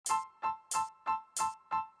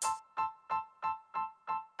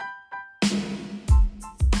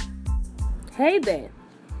Hey there,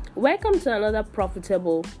 welcome to another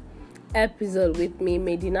profitable episode with me,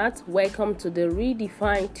 Medinat. Welcome to the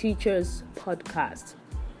Redefine Teachers podcast.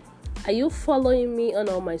 Are you following me on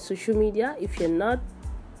all my social media? If you're not,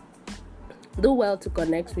 do well to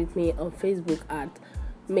connect with me on Facebook at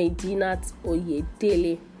Medinat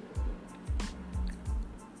Oyedele.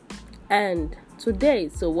 And today,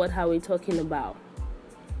 what are we talking about?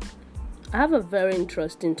 I have a very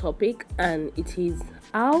interesting topic, and it is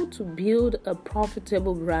how to build a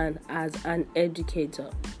profitable brand as an educator.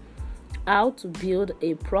 How to build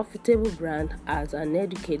a profitable brand as an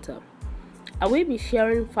educator. I will be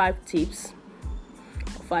sharing 5 tips,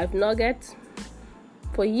 5 nuggets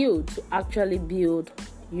for you to actually build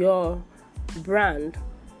your brand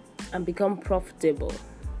and become profitable.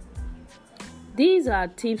 These are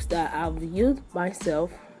tips that I've used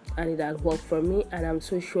myself and it has worked for me, and I'm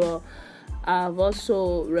so sure I've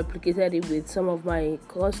also replicated it with some of my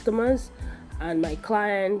customers and my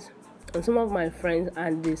clients and some of my friends,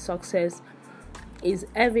 and the success is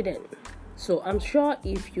evident. So I'm sure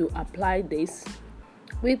if you apply this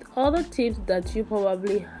with other tips that you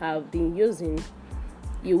probably have been using,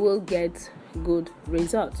 you will get good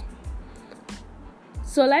results.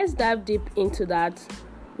 So let's dive deep into that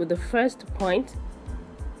with the first point,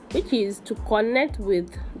 which is to connect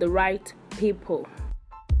with the right people.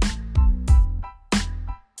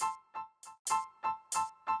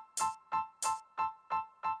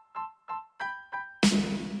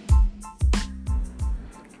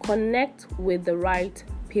 Connect with the right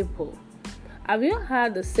people. Have you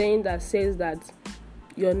heard the saying that says that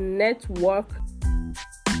your network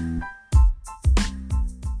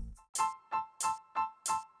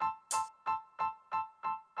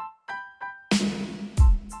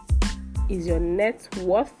is your net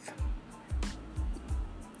worth?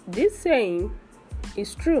 This saying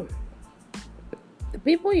is true. The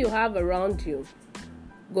people you have around you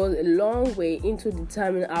goes a long way into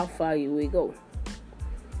determining how far you will go.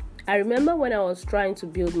 I remember when I was trying to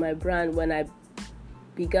build my brand, when I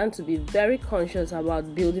began to be very conscious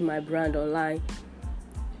about building my brand online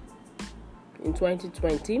in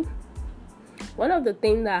 2020. One of the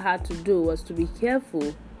things that I had to do was to be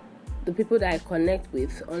careful the people that I connect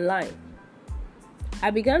with online.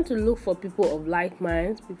 I began to look for people of like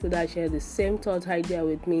minds, people that share the same thought idea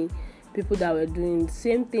with me, people that were doing the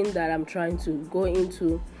same thing that I'm trying to go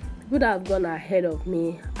into, people that have gone ahead of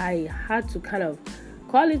me. I had to kind of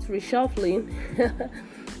call it reshuffling,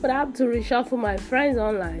 but I have to reshuffle my friends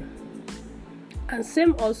online. And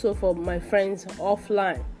same also for my friends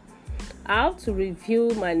offline. I have to review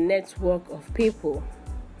my network of people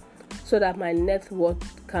so that my net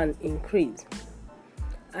worth can increase.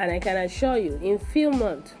 And I can assure you, in few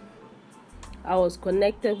months, I was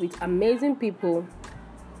connected with amazing people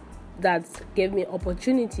that gave me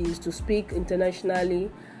opportunities to speak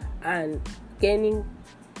internationally and gaining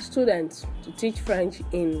students to teach French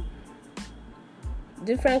in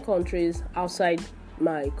different countries outside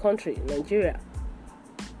my country, Nigeria.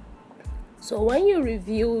 So when you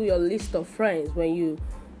review your list of friends, when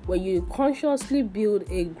you consciously build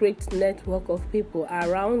a great network of people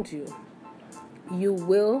around you, you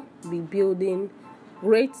will be building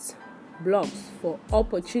great blocks for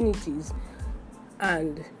opportunities,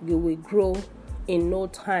 and you will grow in no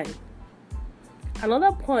time.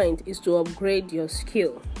 Another point is to upgrade your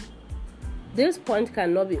skill. This point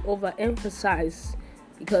cannot be overemphasized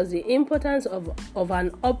because the importance of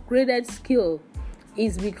an upgraded skill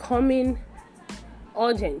is becoming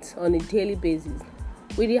urgent on a daily basis.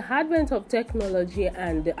 With the advent of technology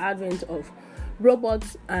and the advent of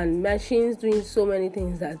robots and machines doing so many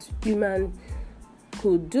things that humans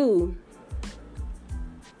could do,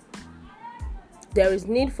 there is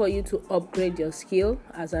need for you to upgrade your skill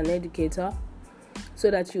as an educator so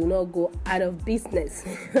that you will not go out of business.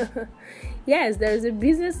 Yes, there is a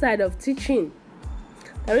business side of teaching.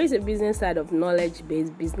 There is a business side of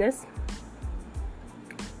knowledge-based business.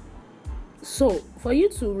 So, for you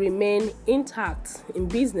to remain intact in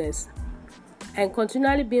business and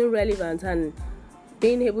continually being relevant and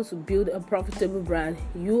being able to build a profitable brand,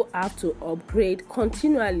 you have to upgrade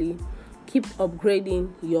continually. Keep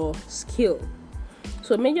upgrading your skill.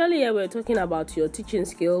 So, majorly here we're talking about your teaching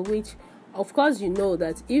skill, which of course you know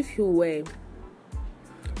that if you were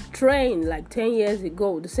trained like 10 years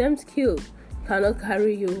ago, the same skill cannot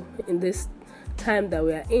carry you in this time that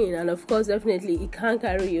we are in, and of course definitely it can't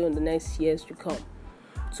carry you in the next years to come.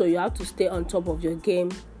 So you have to stay on top of your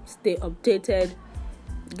game, stay updated,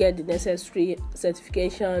 get the necessary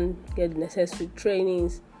certification, get the necessary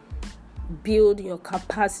trainings, build your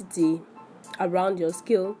capacity around your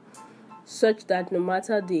skill such that no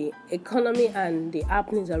matter the economy and the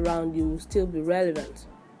happenings around you, will still be relevant.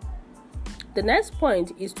 The next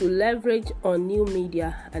point is to leverage on new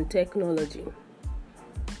media and technology.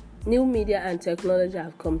 New media and technology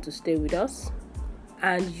have come to stay with us,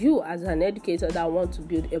 and you as an educator that want to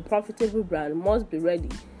build a profitable brand must be ready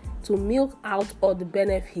to milk out all the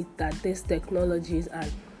benefits that these technologies and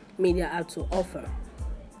media have to offer.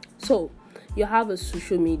 So you have a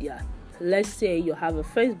social media. Let's say you have a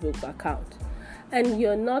Facebook account and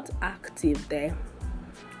you're not active there.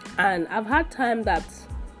 And I've had time that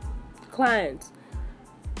clients,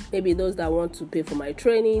 maybe those that want to pay for my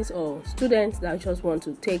trainings or students that just want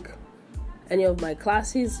to take any of my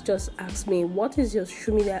classes, just ask me, what is your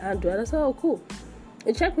social media handle? And I say, oh, cool.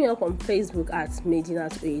 They check me up on Facebook at Medina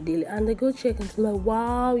to Oyedele, and they go check and say, like,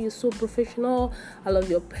 wow, you're so professional. I love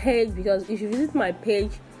your page, because if you visit my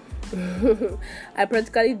page, I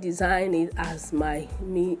practically design it as my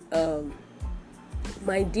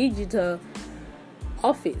digital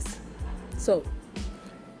office. So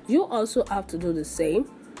you also have to do the same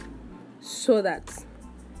so that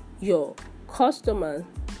your customers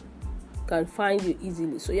can find you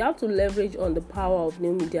easily. So you have to leverage on the power of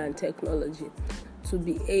new media and technology to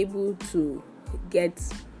be able to get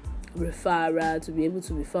referral, to be able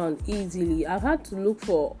to be found easily. I've had to look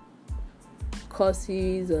for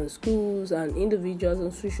courses and schools and individuals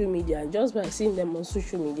on social media, and just by seeing them on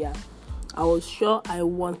social media, I was sure I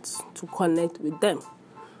want to connect with them.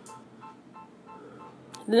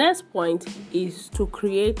 The next point is to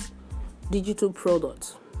create digital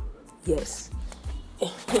products. Yes.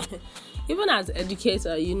 Even as an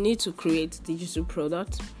educator, you need to create digital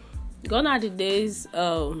products. Gone are the days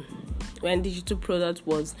when digital product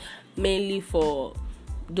was mainly for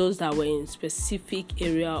those that were in specific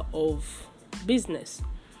area of business.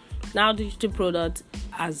 Now digital product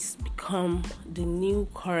has become the new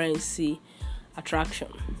currency attraction.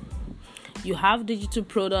 You have digital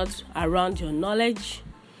products around your knowledge,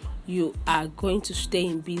 you are going to stay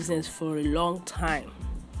in business for a long time.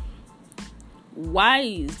 Why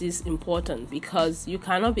is this important? Because you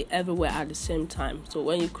cannot be everywhere at the same time. So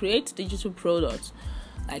when you create digital products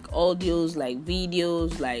like audios, like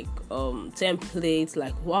videos, like templates,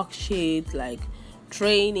 like worksheets, like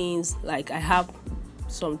trainings, like I have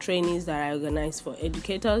some trainings that I organize for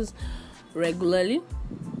educators regularly,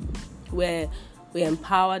 where we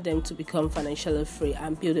empower them to become financially free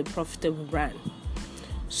and build a profitable brand.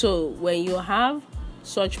 So when you have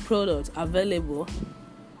such products available,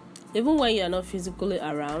 even when you are not physically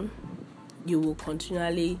around, you will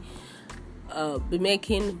continually be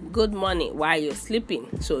making good money while you're sleeping.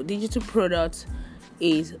 So digital product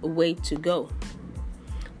is a way to go.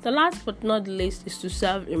 The last but not least is to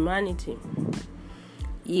serve humanity.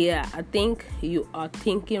 Yeah, I think you are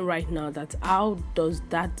thinking right now that how does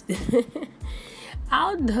that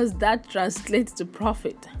translate to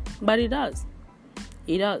profit? But it does.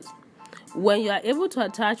 It does. When you are able to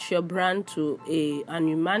attach your brand to an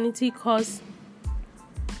humanity cause,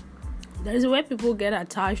 there is a way people get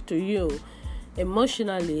attached to you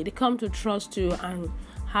emotionally. They come to trust you and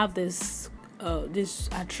have this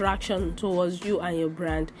attraction towards you and your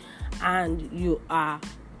brand, and you are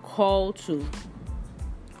called to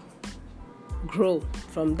grow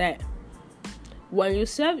from there. When you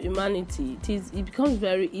serve humanity, it becomes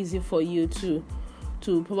very easy for you to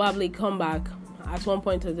probably come back at one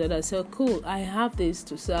point or the other and say, cool, I have this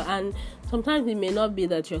to sell. And sometimes it may not be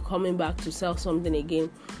that you're coming back to sell something again.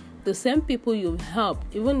 The same people you've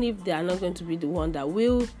helped, even if they are not going to be the one that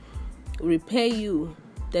will repay you,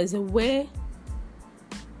 there's a way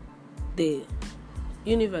the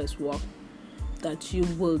universe works that you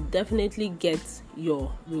will definitely get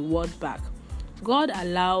your reward back. God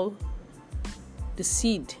allow the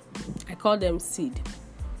seed, I call them seed,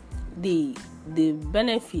 the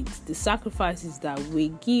benefits, the sacrifices that we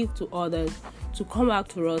give to others to come back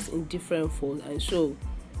to us in different folds. And so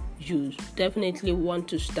you definitely want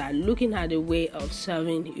to start looking at a way of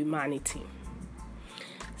serving humanity.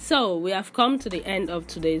 So we have come to the end of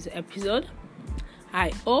today's episode.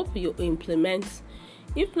 I hope you implement,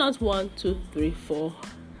 if not 1, 2, 3, 4,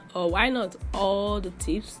 or why not all the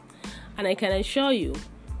tips, and I can assure you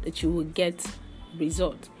that you will get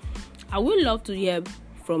results. I would love to hear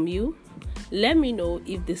from you. Let me know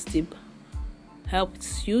if this tip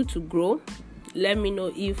helps you to grow. Let me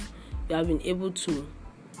know if you have been able to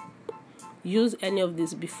use any of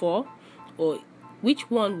this before, or which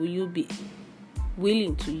one will you be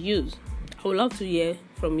willing to use. I would love to hear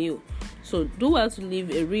from you. So do well to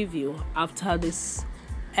leave a review after this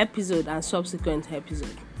episode and subsequent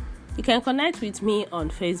episode. You can connect with me on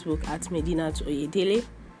Facebook at Medina to Oyedele,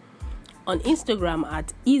 on Instagram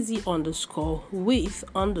at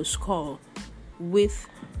easy_with_with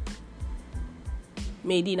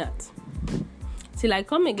Medinat. Till I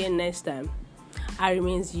come again next time, I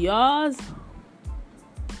remains yours,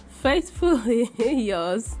 faithfully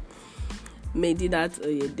yours, Medinat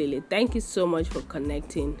Oyedele. Thank you so much for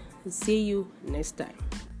connecting. See you next time.